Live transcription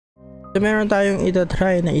So meron tayong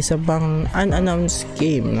itatry na isa pang unannounced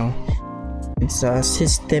game, no? It's a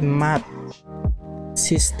systemic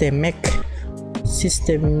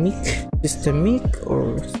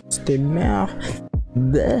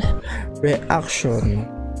reaction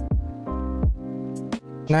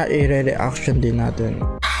na i-reaction din natin.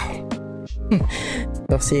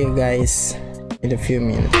 So see you guys in a few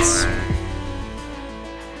minutes.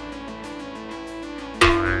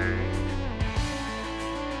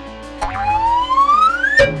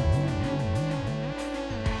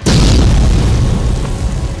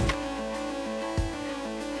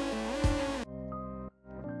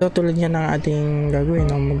 So tulad yan ang ating gagawin,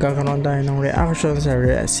 no? Magkakaroon tayo ng reaction sa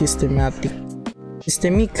systemic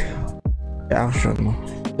reaction mo.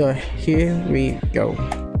 So here we go.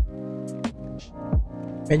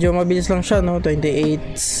 Medyo mabilis lang siya, no?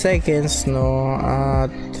 28 seconds, no? At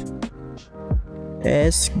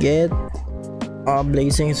let's get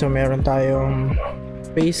blazing. So meron tayong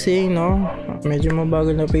pacing, no? Medyo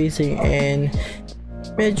mabagal na pacing and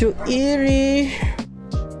medyo eerie.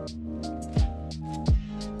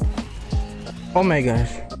 Oh my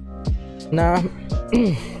gosh, na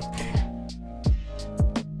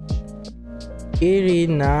eerie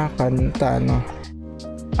na kanta, no?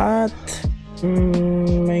 At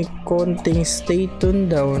may konting stay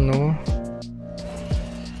tuned daw, no?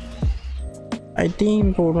 I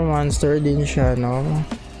think puro monster din siya, no?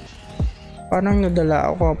 Parang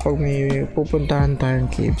nadala ako kapag may pupuntahan tayong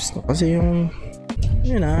caves, no? Kasi yung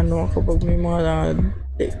yun na, no? Kapag may mga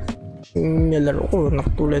nilaro ko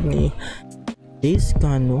nakatulad ni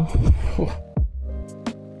GKa, no?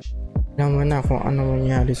 Alam mo na kung ano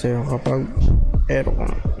mangyari sa'yo kapag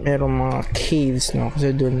merong mga caves, no? Kasi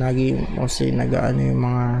doon lagi mostly nag-ano yung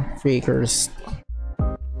mga fakers.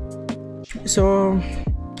 So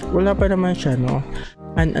wala pa naman siya, no?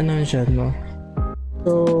 Ano siya, no?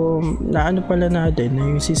 So naano pala natin na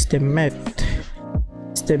yung systemic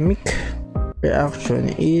reaction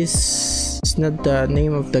is not the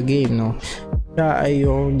name of the game, no? Siya ay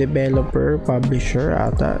yung developer, publisher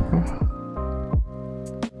ata, no?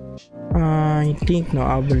 I think, no,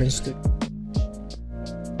 Avalanche,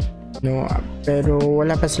 no, pero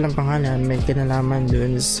wala pa silang pangalan, may kinalaman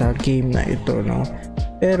dun sa game na ito, no?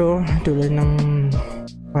 Pero tulad ng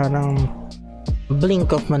parang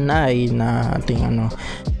blink of an eye na ating ano,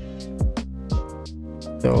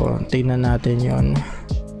 so tingnan natin yon.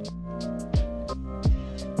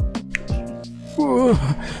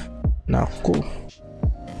 Naku,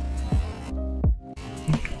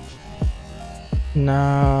 na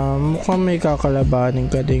mukhang may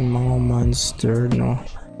kakalabanin ka ding mga monster, no?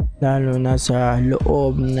 Lalo na sa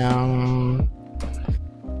loob ng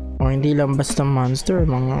hindi lang basta monster,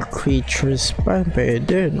 mga creatures pa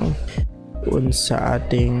pwede, no? Doon sa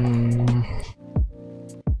ating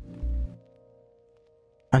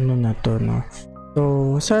ano na to, no? So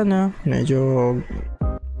sana medyo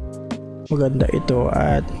maganda ito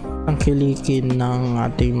at ang kilikin ng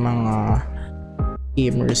ating mga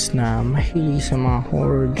gamers na mahilig sa mga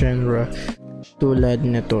horror genre tulad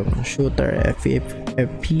nito, no? Shooter,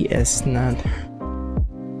 FPS na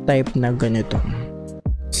type na ganito.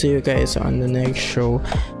 See you guys on the next show,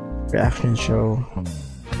 reaction show.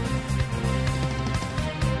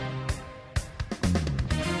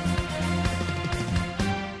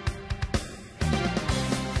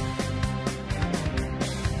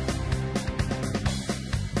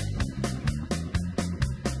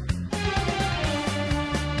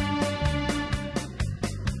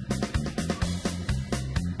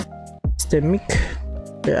 Systemic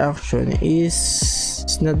reaction is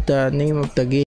not the name of the game.